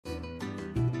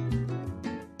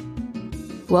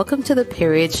Welcome to the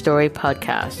Period Story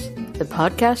Podcast, the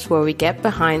podcast where we get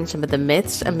behind some of the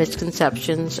myths and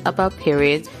misconceptions about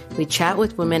periods. We chat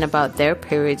with women about their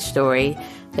period story,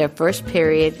 their first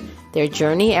period, their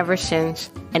journey ever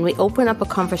since, and we open up a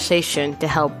conversation to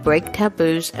help break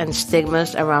taboos and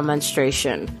stigmas around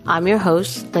menstruation. I'm your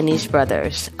host, Denise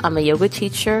Brothers. I'm a yoga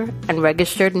teacher and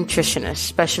registered nutritionist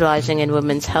specializing in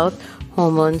women's health,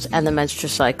 hormones, and the menstrual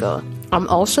cycle. I'm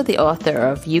also the author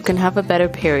of You Can Have a Better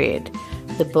Period,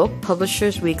 the book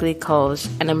Publishers Weekly calls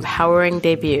an empowering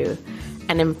debut,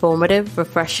 an informative,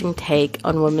 refreshing take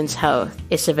on women's health.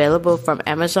 It's available from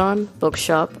Amazon,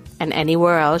 Bookshop, and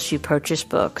anywhere else you purchase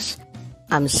books.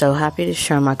 I'm so happy to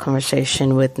share my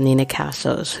conversation with Nina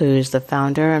Cassells, who is the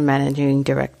founder and managing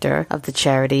director of the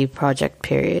charity Project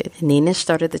Period. Nina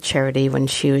started the charity when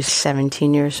she was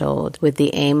 17 years old with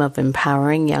the aim of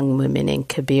empowering young women in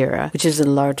Kibera, which is the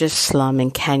largest slum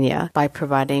in Kenya, by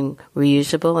providing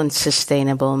reusable and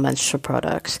sustainable menstrual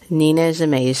products. Nina is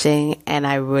amazing, and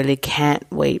I really can't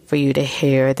wait for you to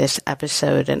hear this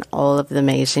episode and all of the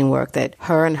amazing work that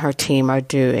her and her team are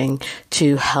doing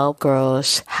to help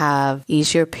girls have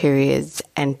easier periods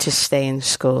and to stay in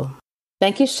school.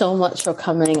 Thank you so much for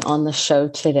coming on the show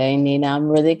today, Nina. I'm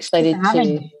really excited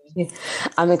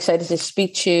to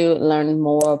speak to you, learn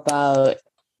more about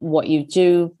what you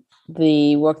do,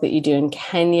 the work that you do in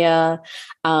Kenya,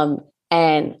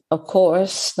 and of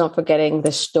course, not forgetting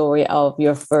the story of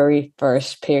your very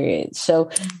first period.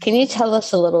 So can you tell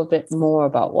us a little bit more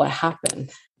about what happened?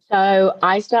 So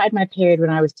I started my period when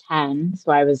I was 10,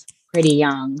 so I was pretty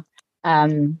young.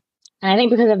 And I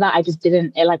think because of that,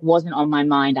 it wasn't on my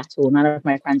mind at all. None of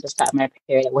my friends had started my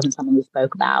period. It wasn't something we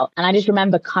spoke about. And I just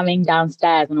remember coming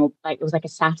downstairs and it was like a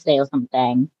Saturday or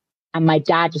something. And my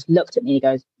dad just looked at me and he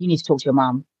goes, "You need to talk to your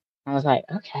mom." I was like,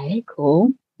 okay,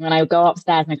 cool. And I would go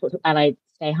upstairs and I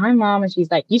say, "Hi, Mom." And she's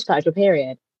like, "You started your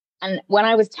period." And when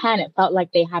I was 10, it felt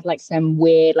like they had like some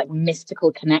weird, like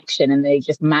mystical connection and they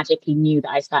just magically knew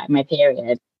that I started my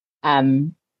period.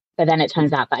 But then it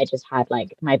turns out that I just had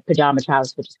like my pajama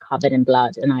trousers were just covered in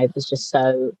blood. And I was just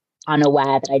so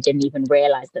unaware that I didn't even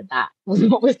realize that was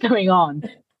what was going on.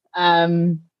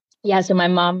 So my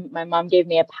mom gave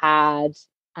me a pad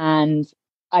and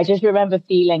I just remember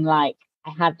feeling like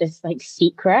I had this like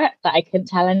secret that I couldn't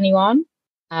tell anyone.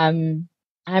 I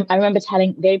remember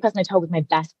telling, the only person I told was my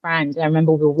best friend. And I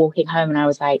remember we were walking home and I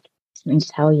was like, "Something to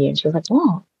tell you." And she was like,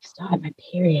 "Oh, I started my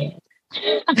period."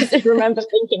 I just remember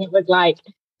thinking it was like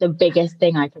the biggest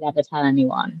thing I could ever tell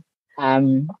anyone.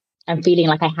 And feeling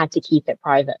like I had to keep it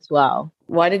private as well.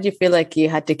 Why did you feel like you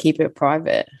had to keep it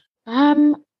private?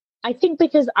 I think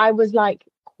because I was like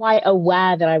quite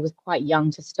aware that I was quite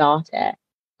young to start it.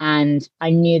 And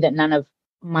I knew that none of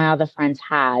my other friends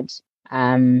had.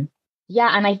 And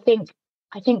I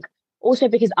think also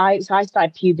because I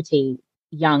started puberty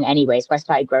young anyway. So I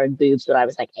started growing boobs when I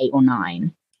was like 8 or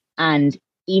 9. And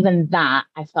even that,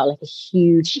 I felt like a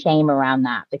huge shame around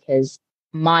that because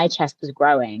my chest was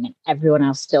growing and everyone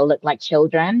else still looked like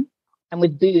children. And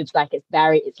with boobs, it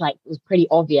was pretty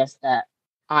obvious that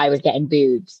I was getting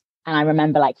boobs. And I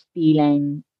remember like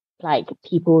feeling like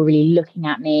people were really looking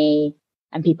at me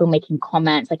and people making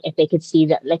comments. Like if they could see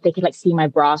that, like they could like see my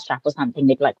bra strap or something,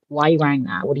 they'd be like, "Why are you wearing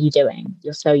that? What are you doing?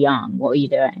 You're so young. What are you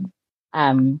doing?"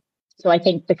 So I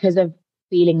think because of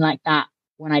feeling like that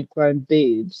when I'd grown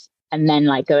boobs, and then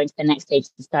like going to the next stage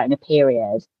to starting a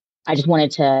period, I just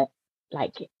wanted to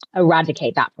like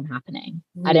eradicate that from happening.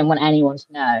 I didn't want anyone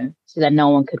to know so that no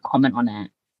one could comment on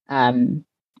it. And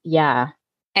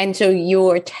so you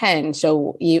were 10.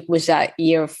 So was that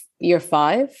year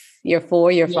 5, year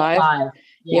 4, year 5?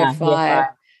 Year 5.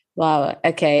 Wow.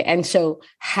 Okay. And so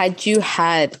had you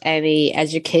had any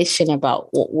education about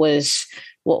what was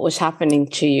happening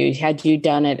to you? Had you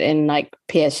done it in like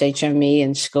PSHME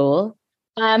in school?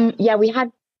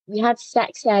 We had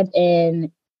sex ed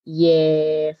in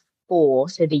year 4,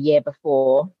 so the year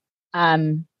before.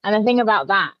 And the thing about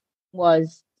that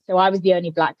was, so I was the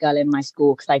only Black girl in my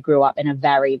school because I grew up in a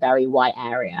very, very white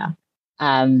area.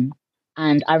 And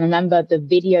I remember the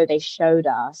video they showed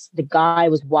us, the guy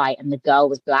was white and the girl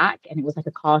was Black, and it was like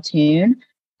a cartoon.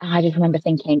 And I just remember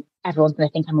thinking, everyone's going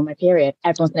to think I'm on my period.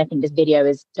 Everyone's going to think this video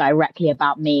is directly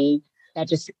about me.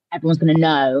 Everyone's going to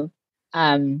know.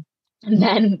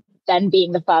 And then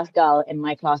being the first girl in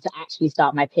my class to actually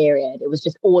start my period, it was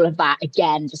just all of that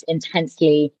again, just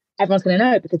intensely. Everyone's going to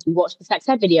know because we watched the sex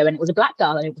ed video and it was a Black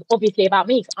girl and it was obviously about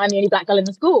me because I'm the only Black girl in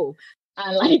the school.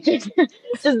 And like just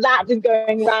that just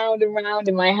going round and round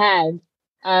in my head.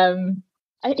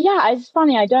 It's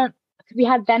funny. We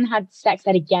had sex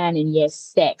ed again in year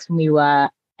 6 when we were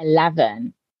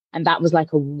 11. And that was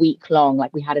like a week long,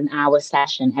 like we had an hour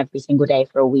session every single day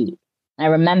for a week. And I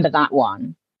remember that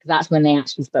one because that's when they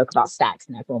actually spoke about sex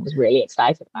and everyone was really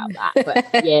excited about that.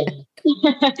 But yeah,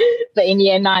 but in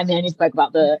year 9, they only spoke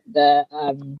about what's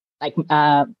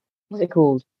it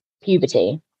called?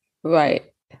 Puberty. Right.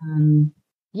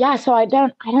 Yeah, so I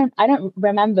don't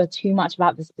remember too much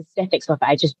about the specifics of it.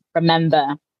 I just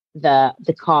remember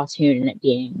the cartoon and it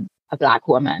being a Black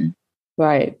woman.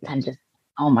 Right. And just,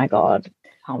 oh my God,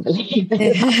 can't believe this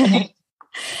is happening.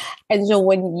 And so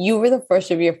when you were the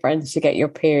first of your friends to get your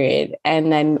period,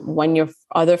 and then when your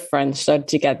other friends started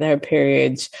to get their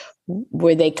periods,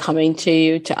 were they coming to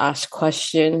you to ask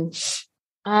questions?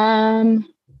 Because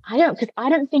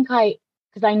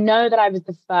I know that I was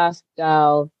the first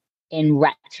girl in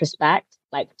retrospect,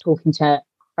 like talking to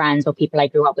friends or people I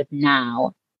grew up with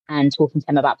now and talking to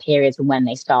them about periods and when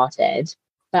they started.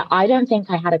 But I don't think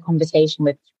I had a conversation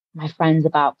with my friends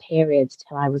about periods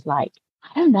till I was like, I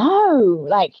don't know,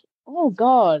 like, oh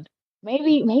God,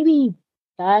 maybe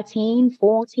 13,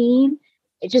 14.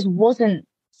 It just wasn't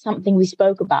something we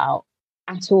spoke about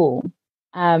at all.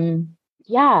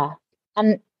 Yeah.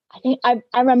 And I think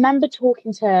I remember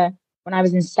talking to when I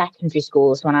was in secondary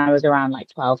school, so when I was around like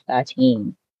 12,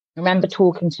 13. I remember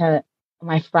talking to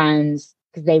my friends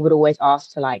because they would always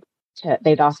ask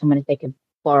they'd ask someone if they could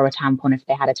borrow a tampon if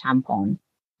they had a tampon.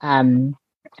 And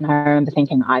I remember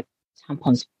thinking,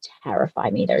 tampons terrify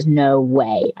me. There's no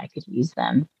way I could use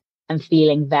them, and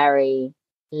feeling very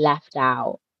left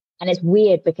out. And it's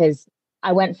weird because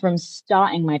I went from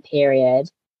starting my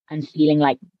period and feeling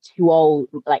like too old,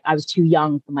 like I was too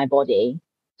young for my body,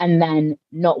 and then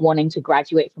not wanting to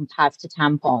graduate from pads to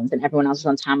tampons, and everyone else was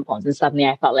on tampons, and suddenly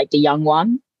I felt like the young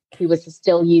one who was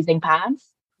still using pads.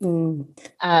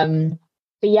 But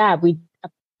yeah,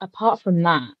 apart from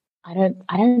that,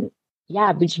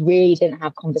 we just really didn't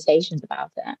have conversations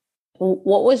about it.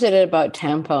 What was it about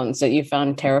tampons that you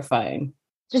found terrifying?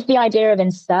 Just the idea of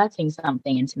inserting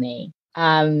something into me.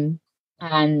 And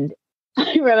I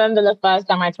remember the first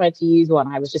time I tried to use one,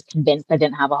 I was just convinced I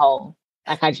didn't have a hole.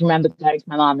 Like, I just remember going to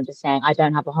my mom and just saying, I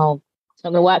don't have a hole. It's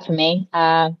not going to work for me.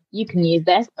 You can use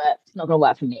this, but it's not going to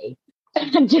work for me.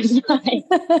 And just like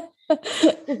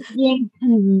just being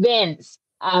convinced.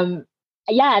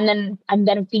 Yeah, and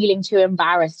then feeling too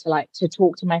embarrassed to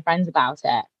talk to my friends about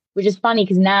it, which is funny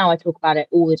because now I talk about it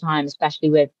all the time,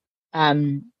 especially with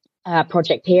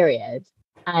project periods.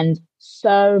 And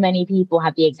so many people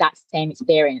have the exact same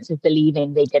experience of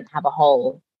believing they didn't have a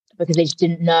hole because they just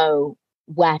didn't know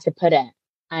where to put it.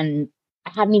 And I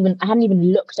hadn't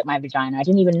even looked at my vagina. I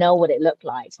didn't even know what it looked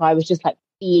like. So I was just like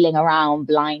feeling around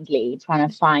blindly, trying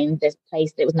to find this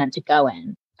place that it was meant to go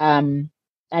in.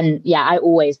 And yeah, I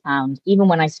always found, even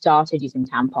when I started using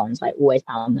tampons, I always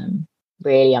found them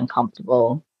really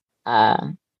uncomfortable.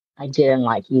 I didn't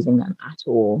like using them at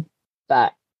all,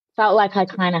 but felt like I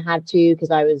kind of had to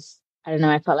because I don't know,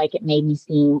 I felt like it made me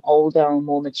seem older and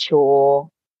more mature.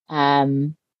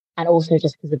 And also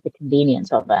just because of the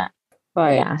convenience of it.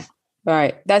 Right. Yeah.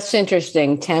 Right. That's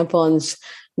interesting. Tampons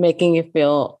making you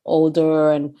feel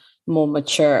older and more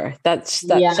mature. That's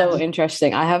so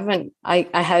interesting. I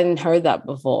hadn't heard that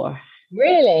before.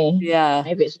 Really? Yeah.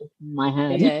 Maybe it's just in my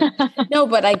head. Yeah. No,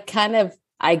 but I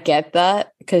get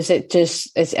that because I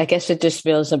guess it just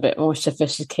feels a bit more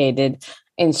sophisticated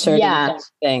inserting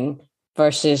something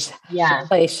versus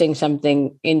placing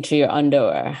something into your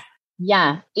underwear.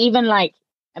 Yeah. Even like,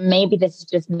 maybe this is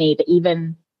just me, but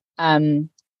even an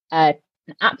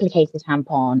applicator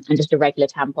tampon and just a regular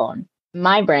tampon.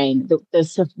 My brain,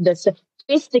 the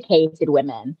sophisticated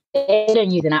women, they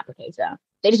don't use an applicator.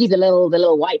 They just use the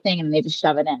little white thing and they just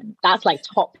shove it in. That's like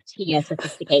top tier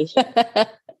sophistication,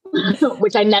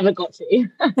 which I never got to.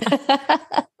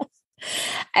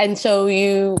 And so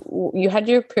you had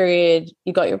your period,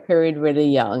 you got your period really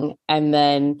young, and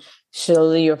then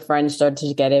slowly your friends started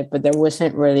to get it, but there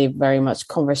wasn't really very much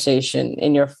conversation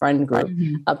in your friend group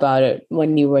about it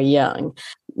when you were young.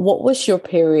 What was your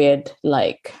period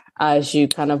like as you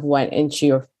kind of went into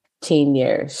your teen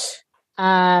years?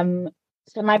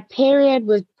 So my period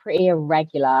was pretty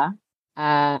irregular.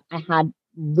 I had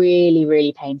really,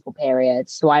 really painful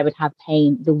periods. So I would have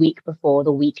pain the week before,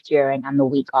 the week during, and the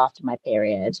week after my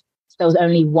period. So there was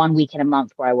only 1 week in a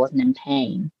month where I wasn't in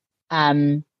pain.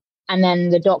 And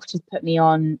then the doctors put me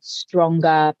on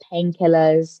stronger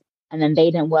painkillers, and then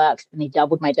they didn't work. And they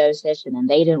doubled my dosage, and then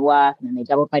they didn't work, and then they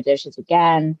doubled my dosage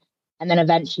again. And then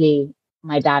eventually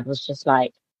my dad was just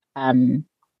like,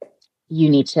 we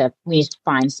need to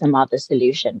find some other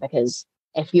solution, because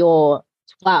if you're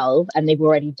 12 and they've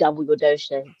already doubled your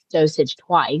dosage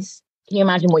twice, can you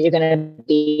imagine what you're going to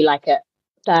be like at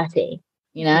 30?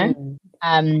 you know?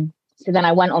 So then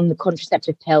I went on the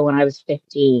contraceptive pill when I was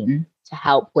 15 to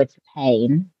help with the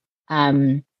pain.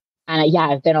 And yeah,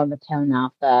 I've been on the pill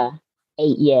now for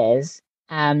 8 years.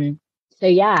 So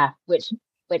yeah, which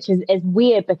is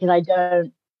weird because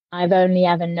I've only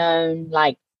ever known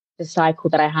like the cycle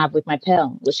that I have with my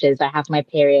pill, which is I have my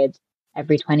period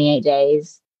every 28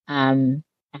 days. I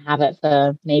have it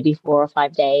for maybe 4 or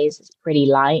 5 days. It's pretty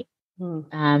light.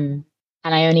 And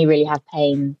I only really have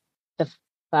pain the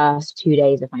first 2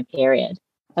 days of my period.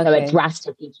 Okay. So it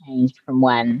drastically changed from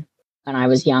when I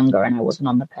was younger and I wasn't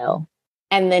on the pill.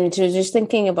 And then just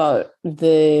thinking about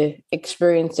the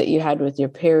experience that you had with your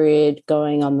period,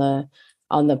 going on the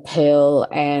pill,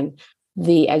 and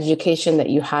the education that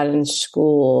you had in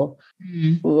school,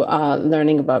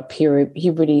 learning about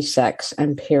puberty, sex,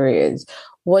 and periods.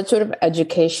 What sort of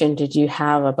education did you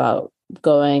have about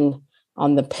going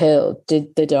on the pill?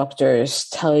 Did the doctors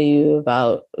tell you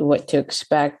about what to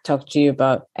expect, talk to you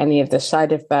about any of the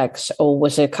side effects, or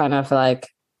was it kind of like,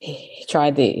 hey,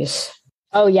 try these?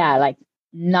 Oh yeah, like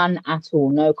none at all,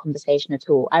 no conversation at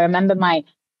all. I remember my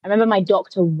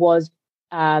doctor was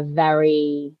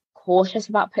very cautious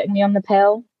about putting me on the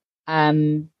pill.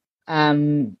 I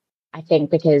think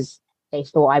because they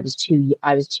thought I was too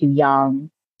young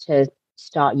to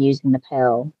start using the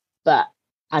pill. But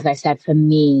as I said, for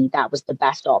me, that was the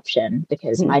best option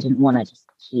because I didn't want to just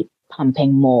keep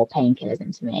pumping more painkillers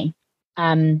into me.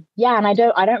 Yeah, and I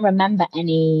don't remember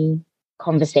any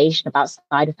conversation about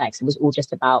side effects. It was all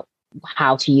just about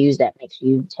how to use it. Make sure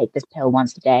you take this pill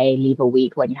once a day, leave a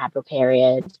week when you have your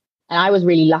period. And I was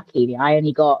really lucky. I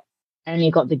only got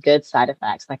the good side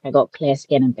effects. Like I got clear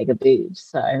skin and bigger boobs.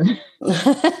 So I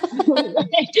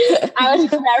was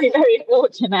very, very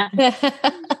fortunate.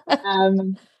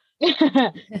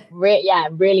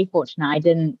 Really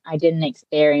fortunate. I didn't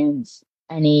experience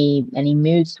any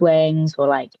mood swings or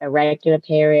like irregular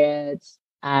periods.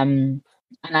 And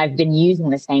I've been using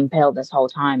the same pill this whole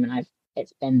time, and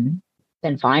it's been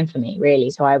fine for me, really.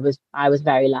 So I was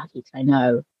very lucky because I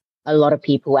know a lot of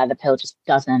people where the pill just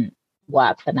doesn't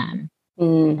work for them,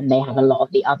 and they have a lot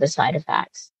of the other side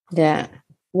effects. Yeah.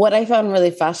 What I found really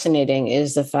fascinating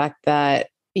is the fact that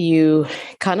you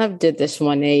kind of did this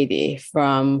 180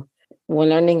 from when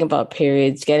learning about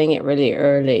periods, getting it really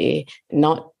early,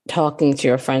 not talking to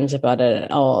your friends about it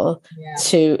at all,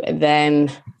 to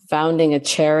then founding a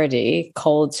charity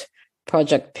called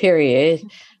Project Period,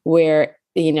 where,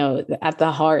 at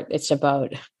the heart, it's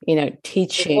about,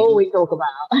 teaching. It's all we talk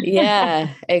about. Yeah,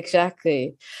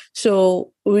 exactly.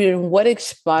 So what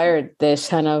inspired this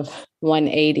kind of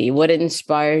 180? What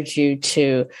inspired you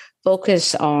to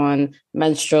focus on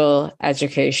menstrual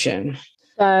education?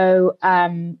 So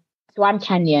I'm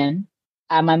Kenyan.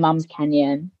 My mum's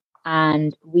Kenyan.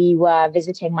 And we were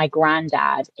visiting my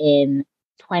granddad in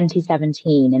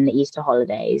 2017 in the Easter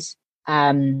holidays.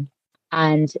 And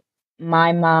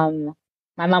my mum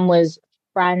was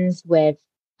friends with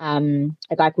a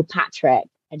guy called Patrick,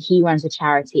 and he runs a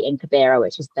charity in Kibera,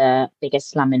 which is the biggest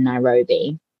slum in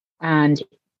Nairobi. And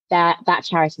that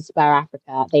charity, Spur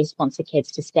Africa, they sponsor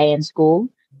kids to stay in school.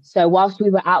 So whilst we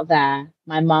were out there,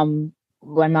 my mum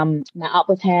met up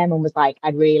with him and was like,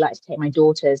 I'd really like to take my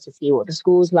daughters to see what the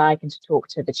school's like and to talk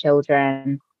to the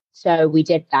children. So we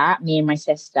did that, me and my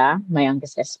sister, my younger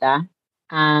sister,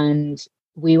 and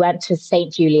we went to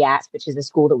St. Juliet's, which is a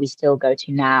school that we still go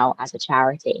to now as a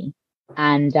charity.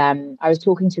 And I was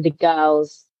talking to the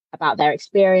girls about their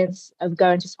experience of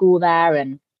going to school there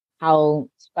and how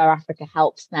Spur Africa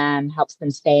helps them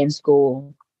stay in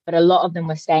school. But a lot of them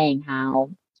were saying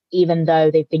how even though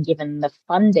they've been given the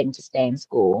funding to stay in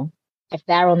school, if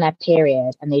they're on their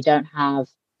period and they don't have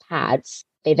pads,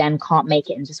 they then can't make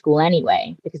it into school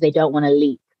anyway because they don't want to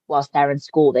leak whilst they're in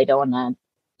school. They don't want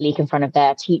to leak in front of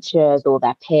their teachers or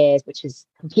their peers, which is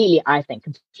completely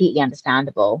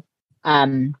understandable.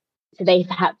 So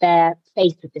they're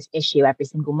faced with this issue every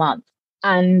single month.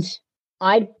 And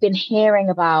I'd been hearing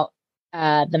about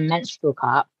the menstrual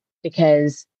cup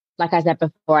because, like I said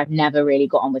before, I've never really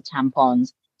got on with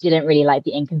tampons. Didn't really like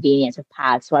the inconvenience of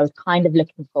pads. So I was kind of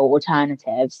looking for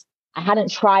alternatives. I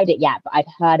hadn't tried it yet, but I'd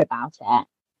heard about it.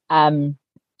 And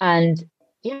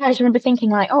yeah, I just remember thinking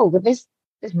like, oh, with this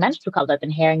menstrual cup that I've been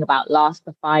hearing about lasts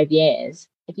for 5 years.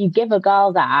 If you give a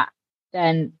girl that,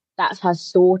 then that's her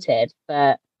sorted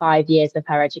for 5 years of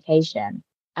her education.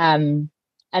 And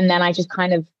then I just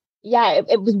kind of,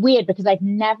 it was weird because I'd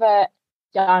never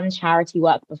done charity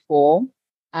work before,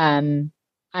 and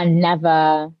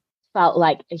never felt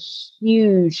like a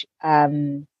huge, I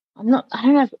don't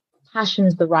know if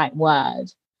passion's the right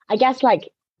word. I guess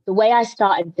like the way I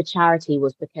started the charity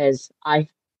was because I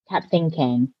kept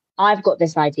thinking, I've got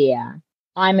this idea.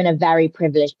 I'm in a very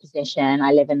privileged position.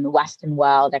 I live in the Western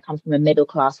world. I come from a middle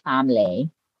class family.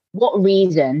 What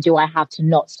reason do I have to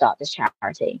not start this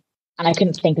charity? And I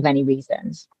couldn't think of any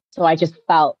reasons. So I just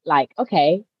felt like,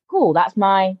 okay, cool. That's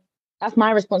my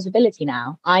responsibility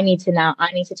now. I need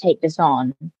to take this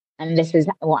on, and this is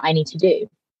what I need to do.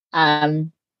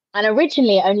 And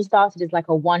originally it only started as like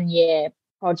a 1 year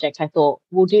project. I thought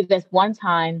we'll do this one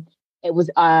time. It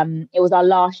was our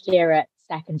last year at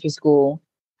secondary school.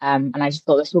 And I just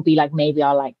thought this will be like maybe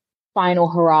our like final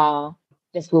hurrah.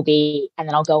 This will be, and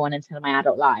then I'll go on into my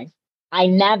adult life. I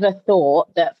never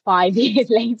thought that 5 years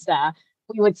later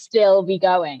we would still be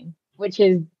going, which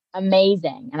is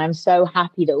amazing. And I'm so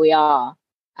happy that we are.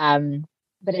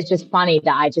 But it's just funny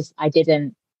that I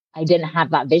didn't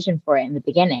have that vision for it in the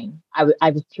beginning.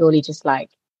 I was purely just like,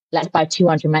 let's buy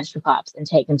 200 menstrual cups and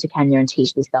take them to Kenya and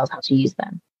teach these girls how to use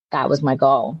them. That was my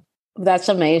goal. That's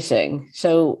amazing.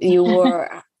 So you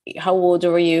were, how old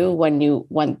were you when you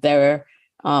went there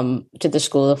to the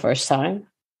school the first time?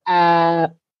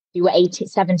 We were 18,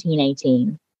 17,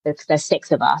 18. There's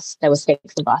six of us. There were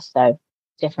six of us, so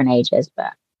different ages,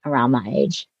 but around that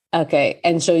age. Okay.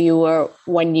 And so you were,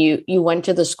 when you went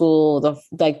to the school,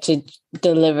 like to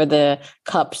deliver the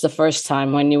cups the first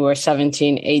time when you were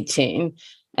 17, 18.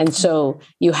 And so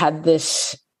you had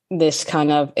this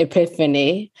kind of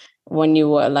epiphany when you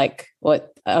were like,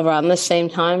 what, around the same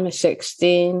time,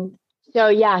 16? So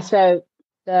yeah, so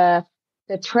the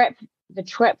trip,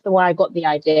 the one I got the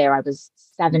idea, I was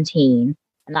 17,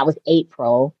 and that was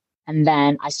April. And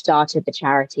then I started the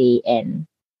charity in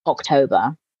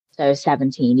October. So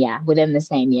 17, yeah, within the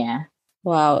same year.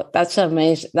 Wow, that's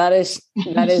amazing. That is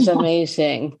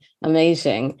amazing.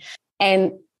 Amazing.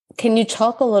 And can you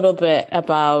talk a little bit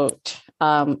about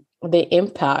the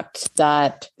impact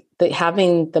that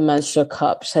having the menstrual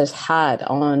cups has had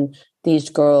on these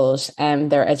girls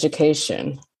and their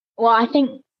education? Well, I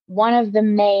think one of the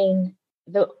main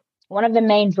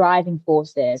driving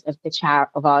forces of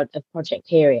of Project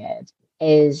Period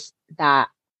is that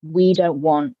we don't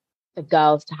want the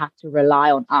girls to have to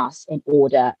rely on us in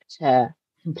order to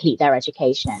complete their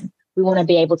education. We want to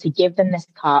be able to give them this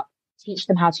cup, teach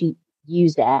them how to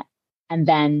use it, and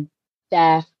then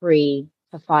they're free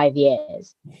for 5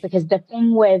 years. Because the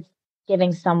thing with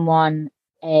giving someone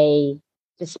a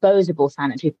disposable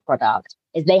sanitary product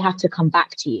is they have to come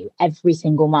back to you every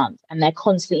single month, and they're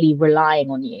constantly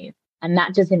relying on you. And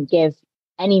that doesn't give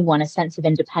anyone a sense of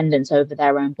independence over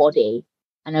their own body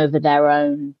and over their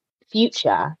own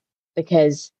future,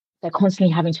 because they're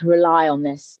constantly having to rely on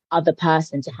this other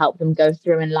person to help them go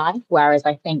through in life. Whereas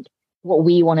I think what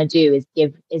we want to do is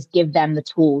give them the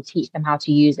tool, teach them how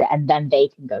to use it, and then they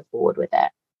can go forward with it.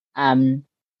 Kind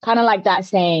of like that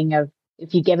saying of,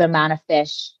 if you give a man a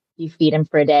fish, you feed him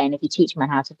for a day, and if you teach a man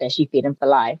how to fish, you feed him for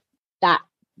life. That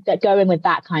going with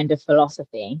that kind of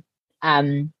philosophy.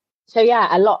 So yeah,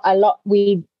 a lot.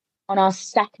 We, on our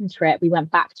second trip, we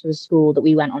went back to a school that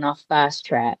we went on our first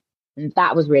trip. And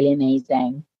that was really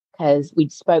amazing because we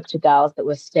spoke to girls that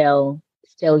were still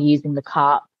using the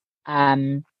cup,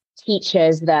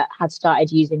 teachers that had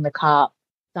started using the cup.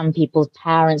 Some people's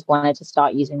parents wanted to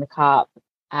start using the cup.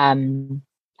 And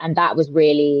that was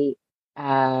really,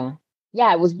 it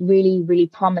was really, really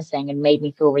promising and made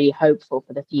me feel really hopeful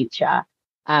for the future.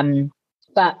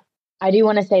 But I do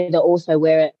want to say that also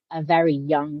we're a very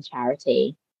young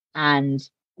charity, and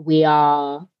we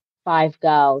are 5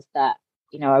 girls that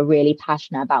are really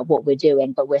passionate about what we're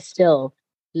doing, but we're still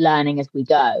learning as we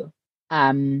go.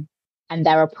 And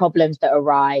there are problems that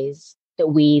arise that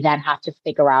we then have to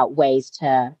figure out ways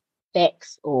to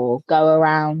fix or go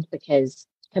around, because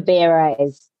Kibera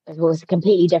was a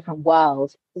completely different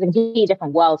world. It's a completely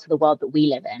different world to the world that we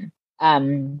live in.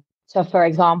 So for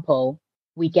example,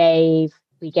 we gave,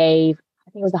 I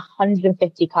think it was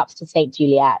 150 cups to St.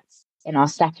 Juliet's in our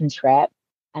second trip.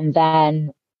 And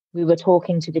then we were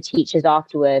talking to the teachers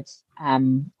afterwards,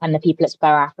 and the people at Spur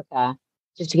Africa,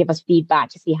 just to give us feedback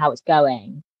to see how it's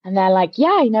going. And they're like,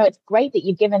 yeah, it's great that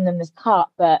you've given them this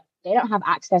cup, but they don't have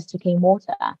access to clean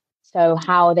water. So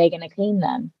how are they going to clean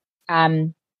them?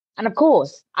 And of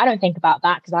course, I don't think about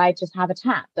that because I just have a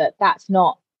tap, but that's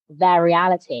not their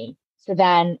reality. So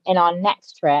then in our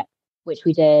next trip, which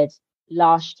we did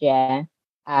last year,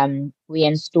 we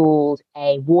installed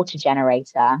a water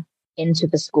generator into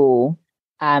the school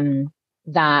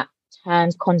that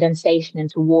turns condensation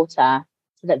into water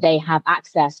so that they have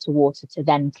access to water to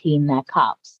then clean their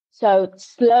cups. So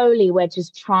slowly we're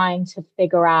just trying to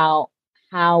figure out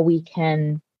how we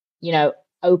can,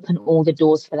 open all the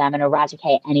doors for them and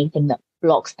eradicate anything that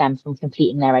blocks them from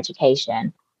completing their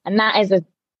education. And that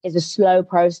is a slow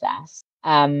process.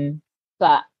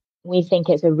 But we think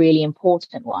it's a really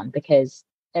important one because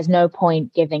there's no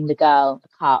point giving the girl a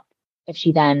cup if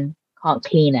she then can't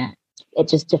clean it. It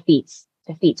just defeats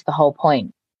the whole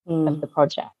point of the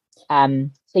project. So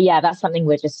yeah, that's something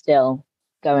we're just still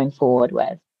going forward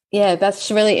with. Yeah,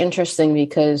 that's really interesting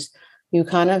because you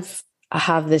kind of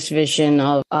have this vision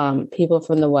of people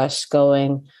from the West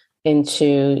going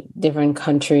into different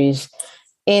countries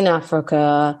in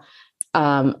Africa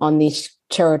on these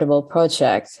charitable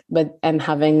projects, and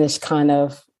having this kind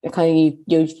of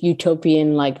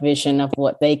utopian like vision of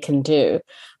what they can do.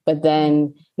 But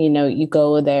then, you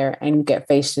go there and you get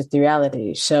faced with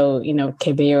reality. So,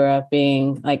 Kibera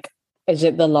being like, is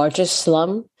it the largest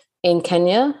slum in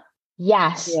Kenya?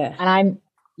 Yes. Yeah. And I'm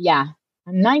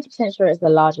 90% sure it's the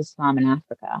largest slum in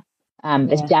Africa.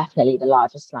 It's definitely the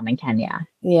largest slum in Kenya.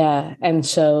 Yeah. And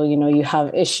so, you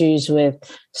have issues with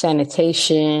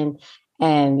sanitation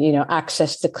and,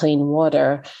 access to clean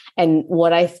water. And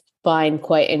what I find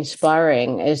quite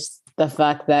inspiring is the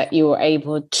fact that you were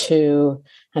able to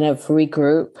kind of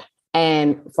regroup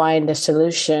and find a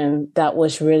solution that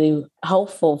was really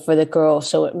helpful for the girls.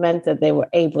 So it meant that they were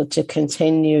able to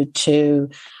continue to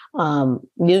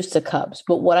use the cups.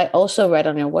 But what I also read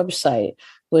on your website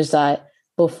was that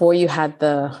before you had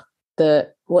the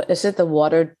what is it, the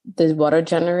water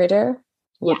generator?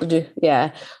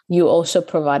 You also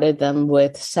provided them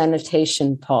with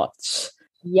sanitation pots.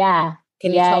 Yeah.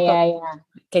 Can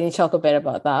you talk a bit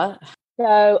about that?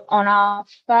 So on our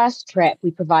first trip,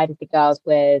 we provided the girls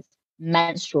with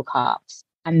menstrual cups.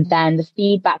 And then the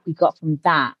feedback we got from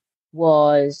that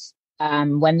was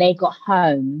when they got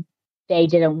home,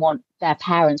 their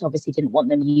parents obviously didn't want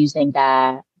them using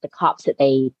the cups that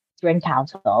they drink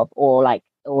out of or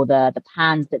the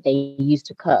pans that they use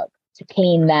to cook to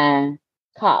clean their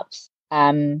cups.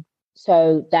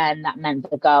 So then that meant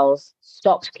the girls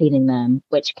stopped cleaning them,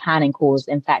 which can cause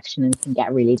infection and can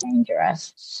get really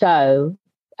dangerous. So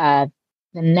the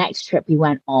next trip we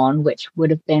went on, which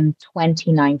would have been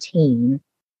 2019,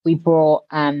 we brought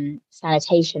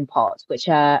sanitation pots, which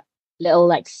are little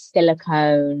like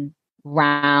silicone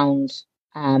round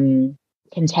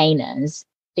containers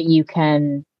that you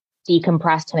can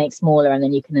decompress to make smaller, and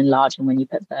then you can enlarge them when you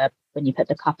put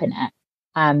the cup in it.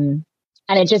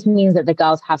 And it just means that the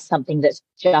girls have something that's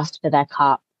just for their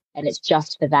cup and it's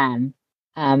just for them.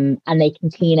 And they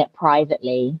can clean it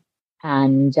privately.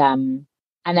 And then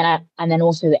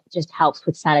also it just helps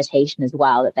with sanitation as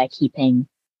well, that they're keeping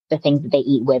the things that they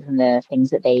eat with and the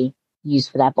things that they use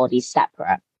for their bodies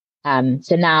separate.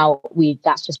 So now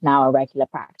that's just now a regular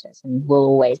practice, and we'll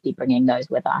always be bringing those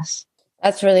with us.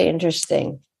 That's really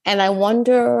interesting. And I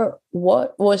wonder,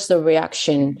 what was the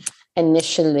reaction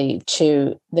initially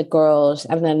to the girls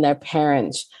and then their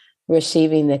parents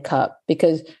receiving the cup?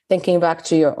 Because thinking back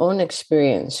to your own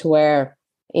experience where,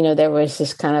 there was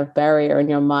this kind of barrier in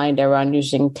your mind around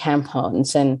using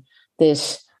tampons, and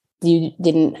you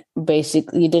didn't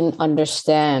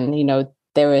understand,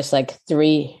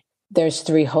 there's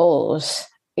three holes,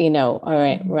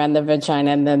 around the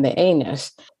vagina and then the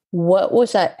anus. What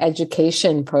was that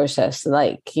education process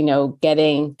like,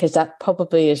 getting, because that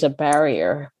probably is a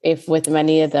barrier, if with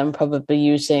many of them probably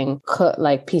using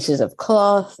like pieces of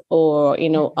cloth or,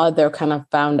 other kind of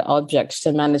found objects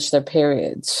to manage their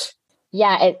periods.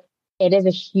 Yeah, it is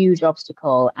a huge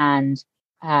obstacle. And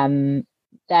we're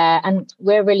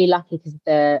really lucky because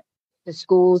the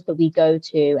schools that we go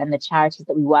to and the charities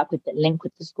that we work with that link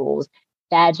with the schools,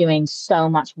 they're doing so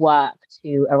much work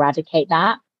to eradicate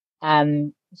that.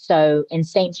 So in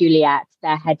St. Juliet,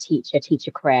 their head teacher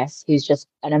Chris, who's just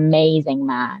an amazing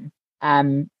man,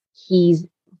 he's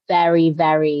very,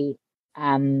 very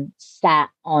set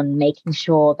on making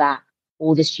sure that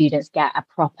all the students get a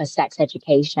proper sex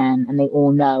education and they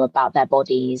all know about their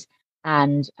bodies.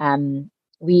 And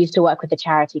we used to work with a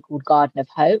charity called Garden of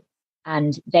Hope,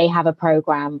 and they have a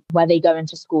program where they go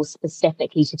into schools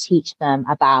specifically to teach them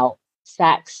about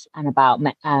sex and about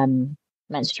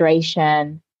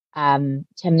menstruation,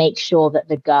 to make sure that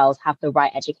the girls have the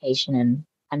right education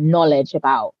and knowledge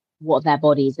about what their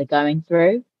bodies are going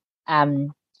through.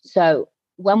 So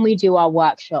when we do our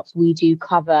workshops, we do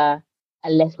cover a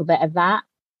little bit of that,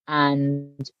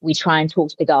 and we try and talk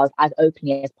to the girls as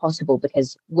openly as possible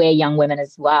because we're young women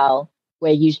as well.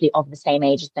 We're usually of the same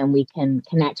age as them. We can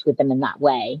connect with them in that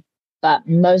way. But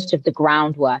most of the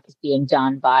groundwork is being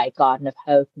done by Garden of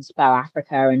Hope and Spur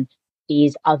Africa and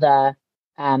these other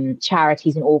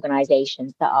charities and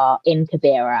organizations that are in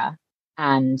Kibera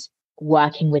and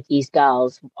working with these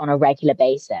girls on a regular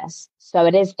basis. So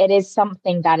it is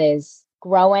something that is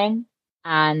growing,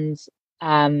 and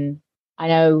I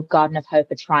know Garden of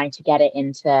Hope are trying to get it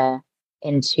into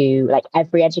into like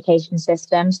every education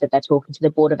system. So they're talking to the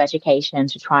Board of Education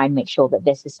to try and make sure that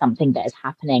this is something that is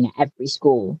happening at every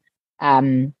school.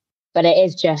 But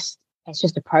it's just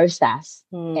a process.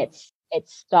 It's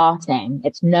starting.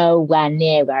 It's nowhere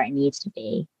near where it needs to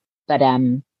be. But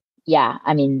yeah,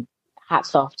 I mean,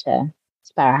 hats off to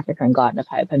Spare Africa and Garden of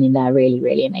Hope. I mean, they're really,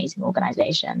 really amazing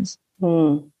organizations.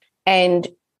 And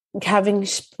having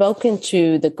spoken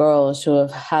to the girls who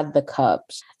have had the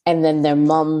cups and then their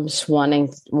mums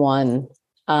wanting one,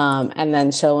 and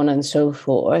then so on and so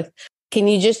forth, can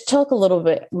you just talk a little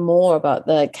bit more about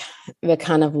the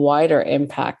kind of wider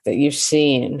impact that you've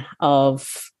seen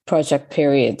of Project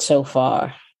Period so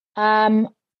far?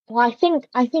 Well, I think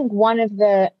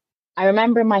I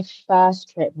remember my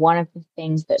first trip, one of the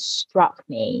things that struck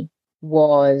me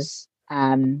was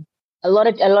a lot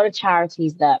of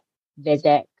charities that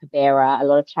visit Kibera, a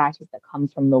lot of charities that come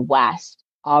from the West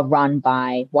are run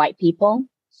by white people.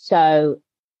 So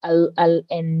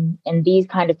in these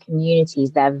kind of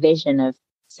communities, their vision of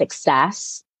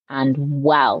success and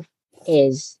wealth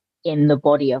is in the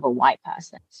body of a white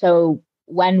person. So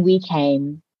when we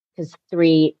came, because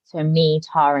me,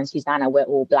 Tara and Susanna, we're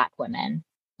all Black women.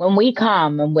 When we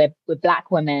come and we're Black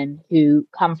women who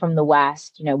come from the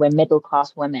West, you know, we're middle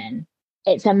class women,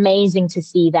 it's amazing to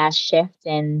see their shift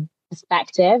in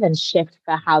perspective and shift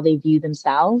for how they view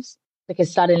themselves,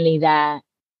 because suddenly there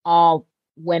are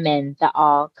women that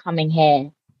are coming here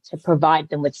to provide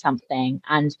them with something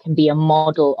and can be a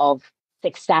model of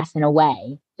success in a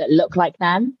way that look like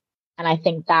them. And I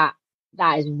think that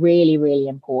is really, really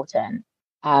important,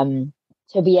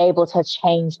 to be able to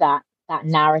change that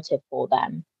narrative for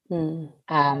them.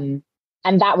 And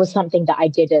that was something that I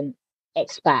didn't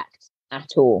expect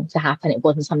at all to happen. It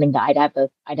wasn't something that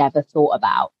I'd ever thought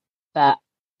about. But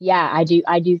yeah, I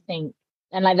do think,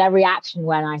 and like their reaction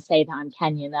when I say that I'm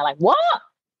Kenyan, they're like, "What?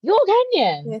 You're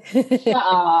Kenyan?" Shut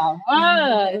up.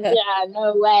 Yeah,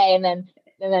 no way. And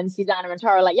then Susanna and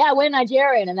Tara are like, "Yeah, we're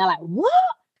Nigerian," and they're like, "What?"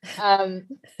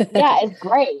 Yeah, it's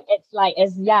great.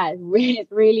 It's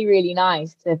really, really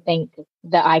nice to think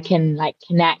that I can like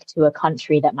connect to a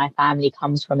country that my family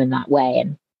comes from in that way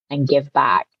and give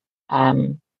back.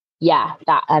 Yeah,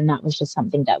 that was just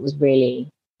something that was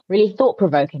really, really thought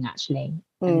provoking, actually.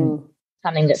 And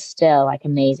something that still like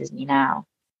amazes me now.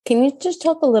 Can you just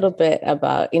talk a little bit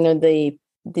about, you know, the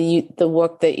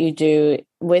work that you do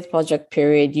with Project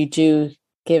Period? You do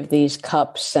give these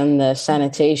cups and the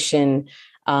sanitation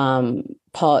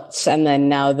pots, and then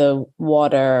now the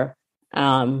water.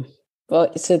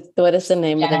 What is the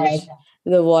name of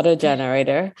the water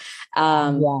generator?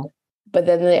 Yeah. But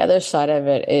then the other side of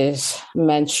it is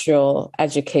menstrual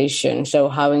education. So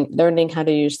learning how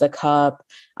to use the cup,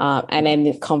 and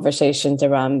any conversations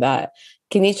around that.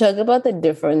 Can you talk about the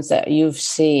difference that you've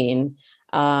seen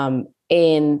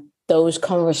in those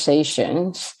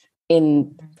conversations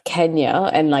in Kenya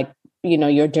and like, you know,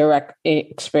 your direct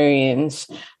experience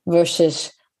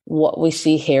versus what we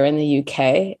see here in the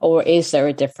UK? Or is there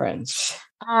a difference?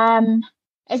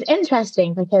 It's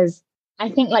interesting because I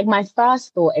think like my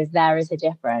first thought is there is a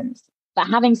difference. But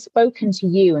having spoken to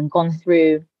you and gone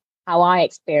through how I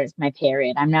experienced my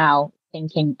period, I'm now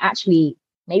thinking actually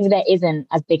maybe there isn't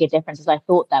as big a difference as I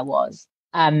thought there was.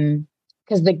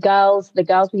 Because the girls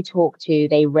we talk to,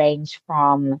 they range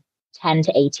from 10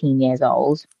 to 18 years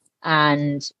old.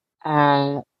 And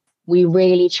we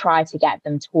really try to get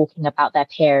them talking about their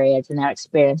periods and their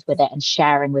experience with it and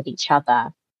sharing with each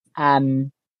other,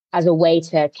 as a way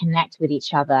to connect with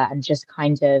each other and just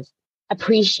kind of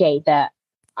appreciate that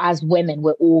as women,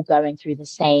 we're all going through the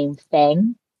same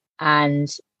thing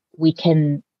and we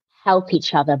can help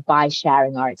each other by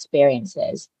sharing our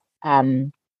experiences.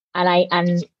 And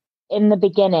in the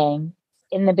beginning,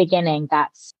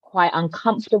 that's quite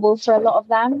uncomfortable for a lot of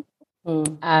them.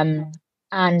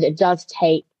 And it does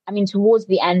take, I mean, towards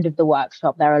the end of the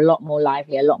workshop, they're a lot more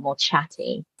lively, a lot more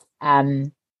chatty.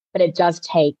 But it does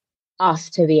take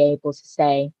us to be able to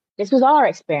say, this was our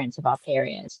experience of our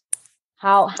periods.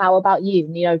 How about you?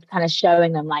 You know, kind of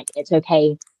showing them like, it's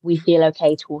okay. We feel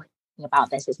okay talking about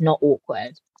this. It's not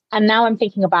awkward. And now I'm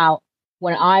thinking about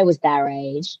when I was their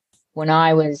age, when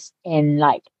I was in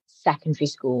like secondary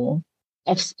school,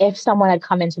 if someone had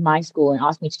come into my school and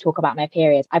asked me to talk about my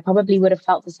periods, I probably would have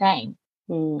felt the same.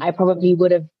 I probably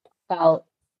would have felt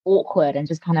awkward and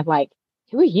just kind of like,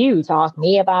 who are you to ask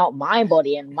me about my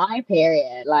body and my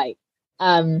period? Like,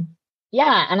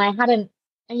 yeah. And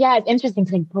it's interesting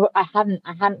to think I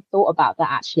hadn't thought about that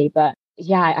actually, but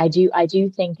yeah, I do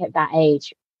think at that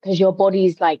age, because your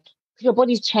body's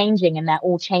changing and they're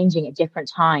all changing at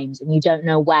different times and you don't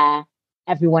know where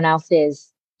everyone else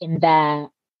is in their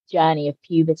journey of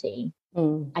puberty.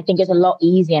 Mm. I think it's a lot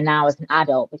easier now as an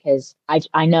adult because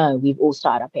I know we've all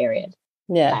started our period.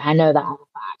 Yeah. Like, I know that as a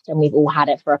fact, and we've all had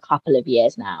it for a couple of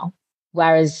years now.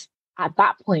 Whereas at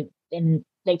that point in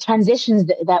like transitions,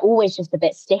 they're always just a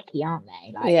bit sticky, aren't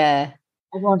they? Like Yeah.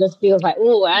 everyone just feels like,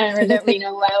 oh, don't really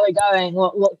know where we're going.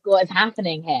 What is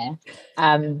happening here?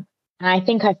 And I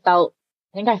think I felt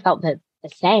that the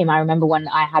same. I remember when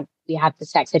we had the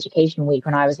sex education week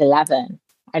when I was 11.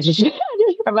 I just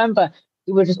remember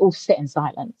we would just all sit in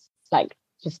silence, like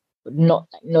just not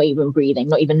even breathing,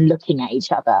 not even looking at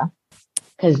each other,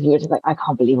 because we were just like, I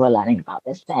can't believe we're learning about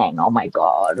this thing. Oh my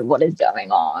God, what is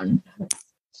going on?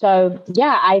 So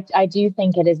yeah, I do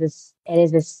think it is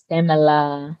a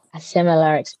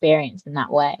similar experience in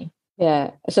that way.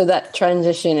 Yeah. So that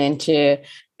transition into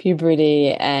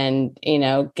puberty and,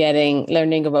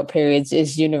 learning about periods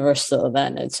is universal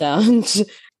then, it sounds. Yeah.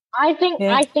 I think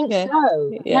Yeah. so.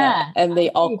 Yeah. Yeah. And I the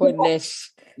do.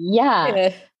 awkwardness. Yeah.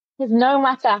 Yeah. Because no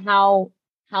matter how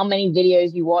many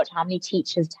videos you watch, how many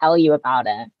teachers tell you about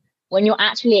it, when you're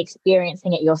actually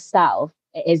experiencing it yourself,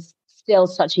 it is still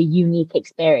such a unique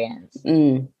experience.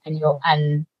 Mm.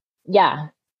 And yeah,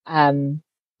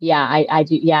 yeah, I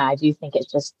do think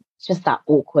it's just that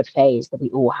awkward phase that we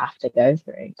all have to go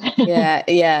through. Yeah.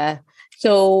 Yeah.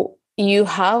 So you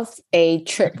have a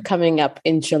trip coming up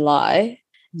in July.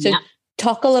 So Yeah.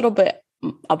 talk a little bit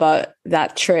about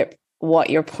that trip, what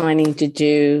you're planning to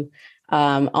do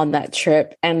on that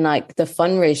trip, and like the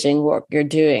fundraising work you're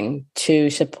doing to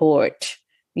support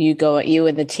you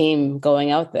and the team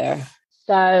going out there.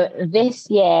 So this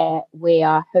year we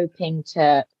are hoping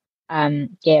to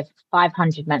give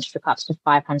 500 menstrual cups to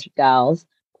 500 girls,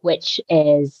 which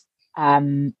is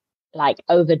like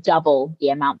over double the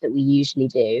amount that we usually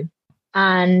do.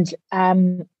 And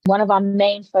one of our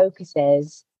main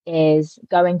focuses is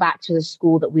going back to the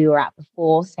school that we were at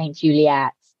before, St.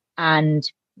 Juliet's, and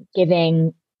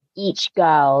giving each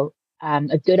girl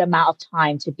a good amount of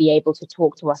time to be able to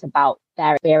talk to us about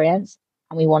their experience.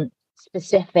 And we want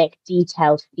specific,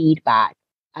 detailed feedback,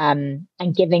 and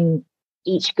giving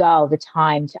each girl the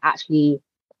time to actually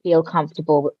feel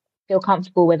comfortable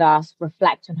with us,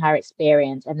 reflect on her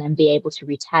experience, and then be able to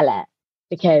retell it.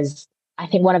 Because I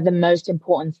think one of the most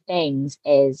important things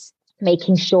is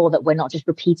making sure that we're not just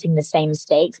repeating the same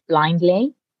mistakes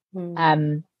blindly.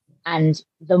 Mm. And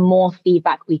the more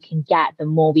feedback we can get, the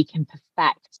more we can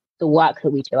perfect the work that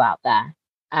we do out there.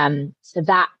 So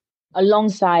that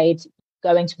alongside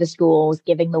going to the schools,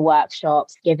 giving the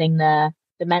workshops, giving the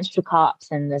menstrual cups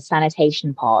and the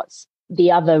sanitation pots,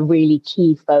 the other really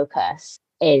key focus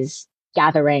is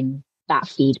gathering that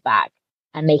feedback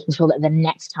and making sure that the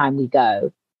next time we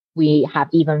go, we have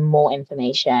even more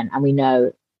information and we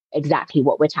know exactly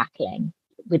what we're tackling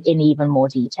within even more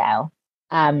detail.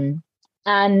 And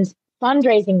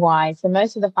fundraising wise, so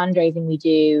most of the fundraising we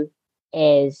do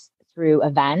is through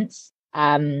events.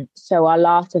 So our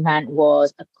last event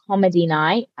was a comedy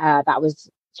night that was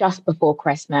just before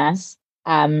Christmas,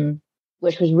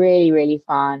 which was really, really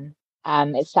fun.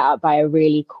 It's set up by a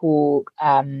really cool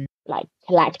like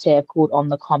collective called On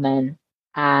the Common.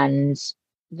 And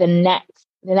the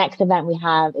next event we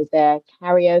have is a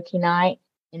karaoke night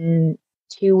in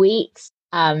 2 weeks.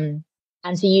 And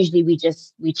so usually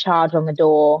we charge on the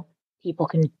door. People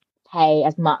can pay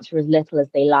as much or as little as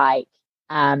they like.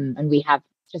 And we have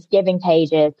just giving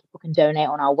pages. People can donate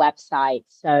on our website.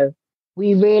 So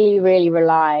we really, really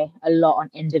rely a lot on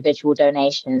individual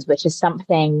donations, which is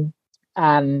something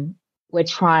we're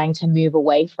trying to move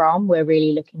away from. We're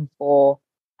really looking for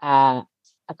a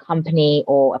company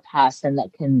or a person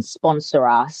that can sponsor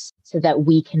us so that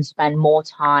we can spend more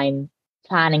time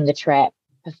planning the trip,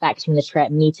 perfecting the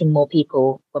trip, meeting more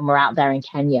people when we're out there in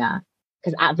Kenya.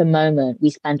 Because at the moment, we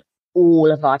spend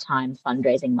all of our time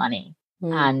fundraising money.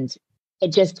 And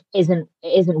it just isn't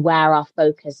where our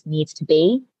focus needs to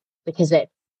be, because it,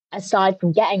 aside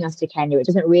from getting us to Kenya, it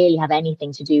doesn't really have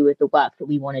anything to do with the work that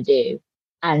we want to do.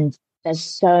 And there's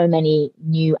so many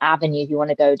new avenues you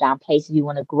want to go down, places you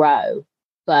want to grow,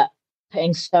 but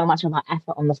putting so much of our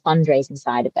effort on the fundraising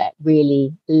side of it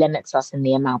really limits us in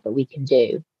the amount that we can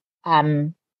do.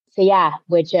 So yeah,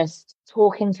 we're just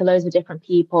talking to loads of different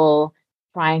people,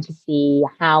 trying to see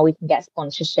how we can get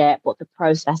sponsorship, what the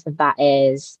process of that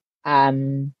is.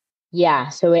 Yeah,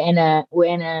 so we're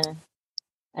in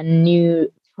a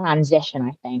new transition,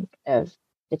 I think, of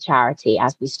the charity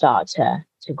as we start to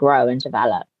grow and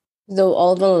develop. So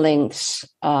all the links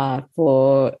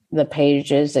for the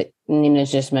pages that Nina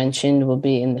just mentioned will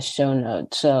be in the show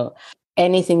notes. So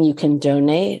anything you can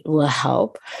donate will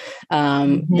help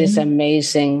this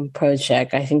amazing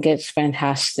project. I think it's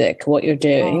fantastic what you're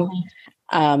doing.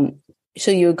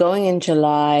 so you're going in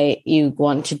July, you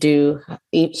want to do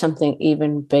something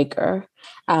even bigger.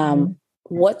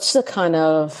 What's the kind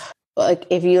of, like,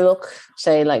 if you look,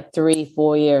 say, like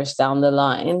 3-4 years down the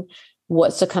line,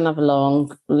 what's the kind of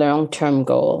long-term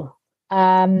goal?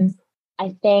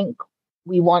 I think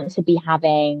we want to be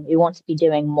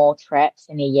doing more trips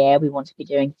in a year. We want to be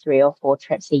doing 3 or 4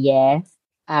 trips a year.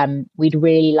 We'd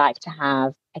really like to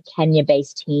have a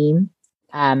Kenya-based team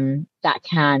that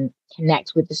can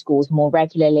connect with the schools more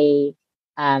regularly,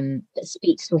 that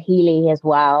speaks Swahili as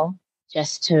well,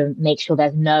 just to make sure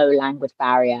there's no language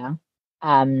barrier.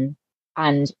 And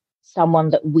someone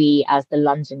that we as the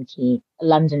London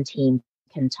team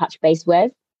can touch base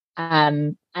with.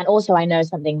 And also I know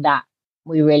something that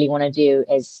we really want to do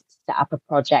is set up a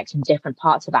project in different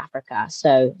parts of Africa.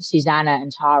 So Susanna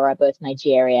and Tara are both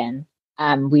Nigerian.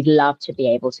 We'd love to be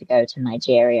able to go to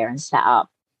Nigeria and set up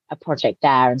a project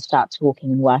there and start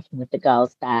talking and working with the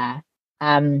girls there.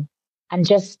 And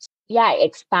just,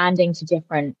 expanding to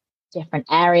different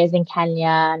areas in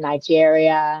Kenya,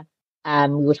 Nigeria.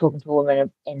 We were talking to a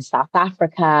woman in South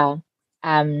Africa,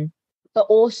 but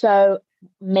also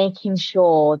making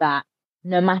sure that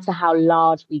no matter how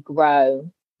large we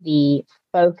grow, the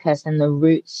focus and the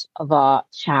roots of our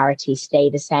charity stay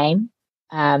the same.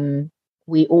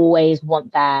 We always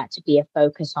want there to be a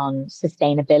focus on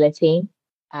sustainability.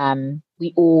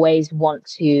 We always want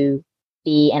to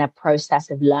be in a process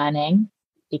of learning,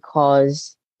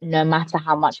 because no matter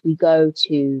how much we go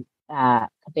to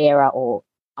Kibera or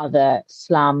other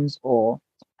slums or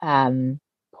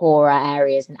poorer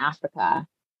areas in Africa,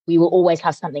 we will always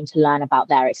have something to learn about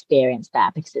their experience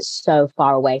there, because it's so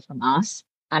far away from us.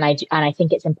 And I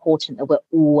think it's important that we're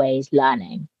always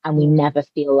learning and we never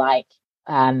feel like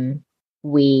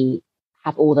we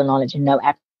have all the knowledge and know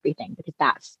everything, because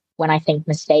that's when I think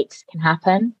mistakes can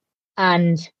happen.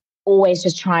 And always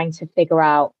just trying to figure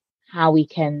out how we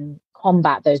can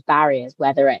combat those barriers,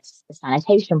 whether it's the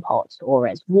sanitation pots or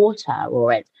it's water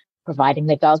or it's providing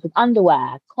the girls with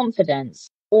underwear, confidence,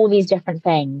 all these different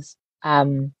things.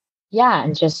 And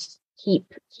just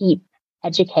keep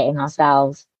educating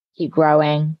ourselves, keep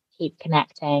growing, keep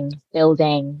connecting,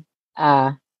 building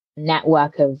a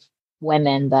network of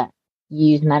women that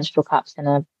use menstrual cups and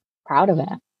are proud of it.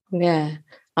 Yeah,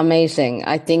 amazing.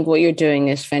 I think what you're doing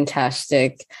is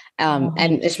fantastic.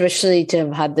 And especially to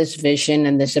have had this vision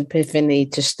and this epiphany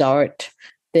to start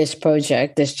this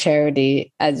project, this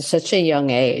charity at such a young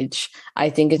age. I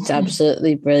think it's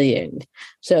absolutely brilliant.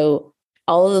 So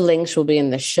all the links will be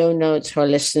in the show notes for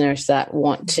listeners that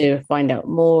want to find out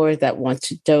more, that want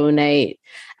to donate.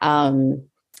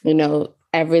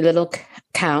 Every little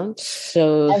counts.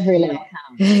 So every little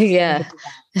counts. Yeah.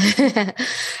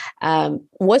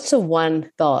 What's the one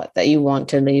thought that you want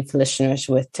to leave listeners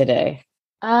with today?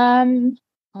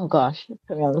 Oh gosh,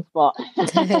 put me on the spot.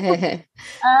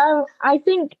 I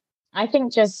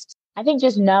think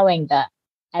just knowing that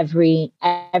every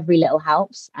little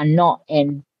helps, and not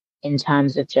in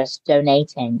terms of just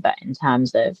donating, but in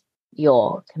terms of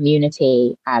your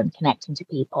community and connecting to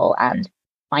people and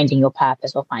finding your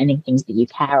purpose or finding things that you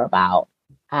care about.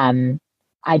 I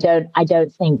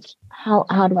don't think,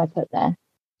 how do I put this?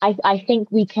 I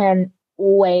think we can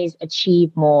always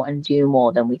achieve more and do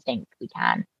more than we think we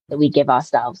can, that we give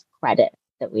ourselves credit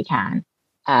that we can.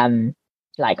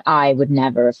 Like, I would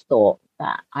never have thought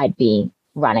that I'd be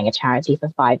running a charity for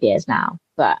 5 years now,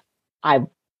 but I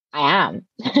am.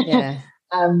 Yeah.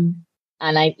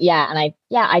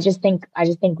 I just think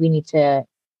we need to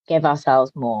give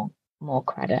ourselves more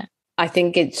credit. I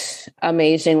think it's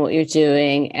amazing what you're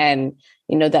doing, and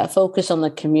that focus on the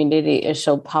community is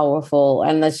so powerful.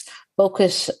 And let's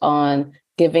focus on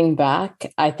giving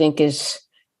back, I think is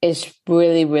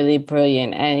really, really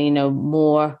brilliant. And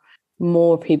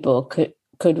more people could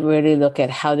really look at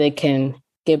how they can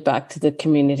give back to the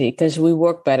community, because we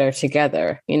work better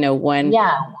together. When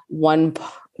one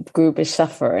group is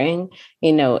suffering,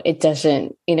 it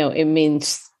doesn't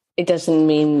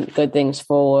mean good things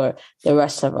for the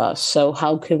rest of us. So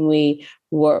how can we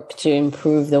work to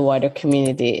improve the wider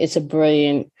community? It's a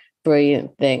brilliant,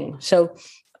 brilliant thing. So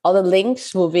all the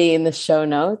links will be in the show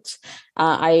notes.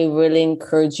 I really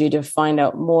encourage you to find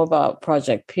out more about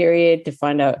Project Period, to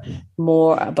find out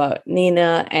more about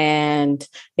Nina, and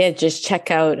just check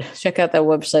out their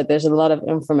website. There's a lot of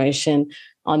information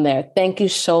on there. Thank you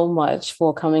so much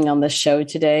for coming on the show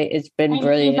today. It's been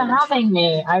brilliant. Thank you for having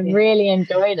me. I really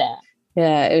enjoyed it.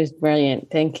 Yeah, it was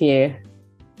brilliant. Thank you.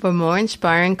 For more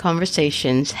inspiring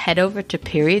conversations, head over to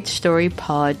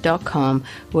periodstorypod.com,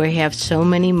 where we have so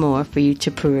many more for you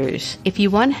to peruse. If you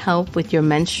want help with your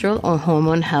menstrual or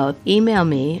hormone health, email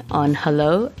me on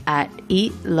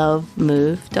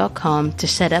hello@eatlovemove.com to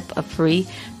set up a free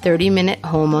 30-minute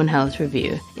hormone health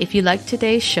review. If you like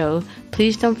today's show,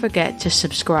 please don't forget to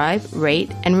subscribe, rate,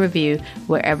 and review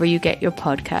wherever you get your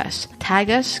podcasts.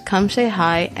 Tag us, come say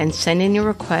hi, and send in your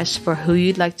requests for who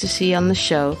you'd like to see on the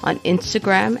show on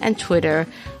Instagram and Twitter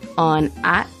on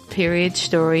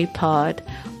 @periodstorypod,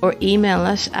 or email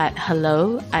us at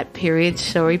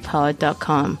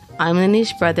hello@periodstorypod.com. I'm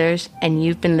Lenny's Brothers, and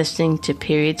you've been listening to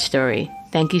Period Story.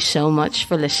 Thank you so much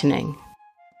for listening.